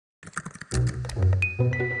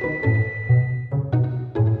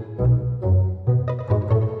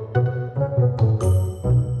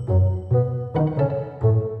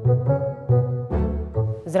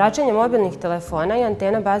Zračenje mobilnih telefona i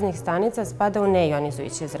antena baznih stanica spada u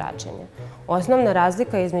nejonizujuće zračenje. Osnovna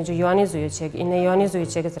razlika između jonizujućeg i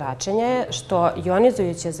nejonizujućeg zračenja je što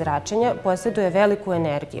jonizujuće zračenje posjeduje veliku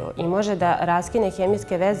energiju i može da raskine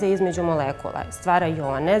hemijske veze između molekula, stvara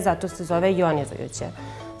jone, zato se zove jonizujuće,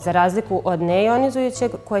 za razliku od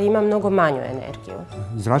nejonizujućeg koje ima mnogo manju energiju.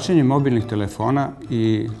 Zračenje mobilnih telefona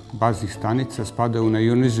i baznih stanica spada u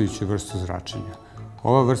nejonizujuću vrstu zračenja.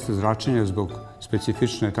 Ova vrsta zračenja zbog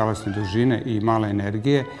specifične talasne dužine i male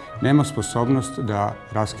energije nema sposobnost da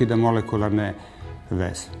raskida molekularne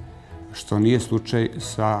veze, što nije slučaj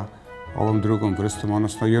sa ovom drugom vrstom,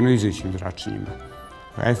 odnosno jonizujućim zračenjima.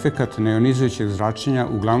 Efekat nejonizujućeg zračenja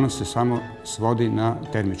uglavnom se samo svodi na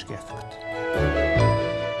termički efekt.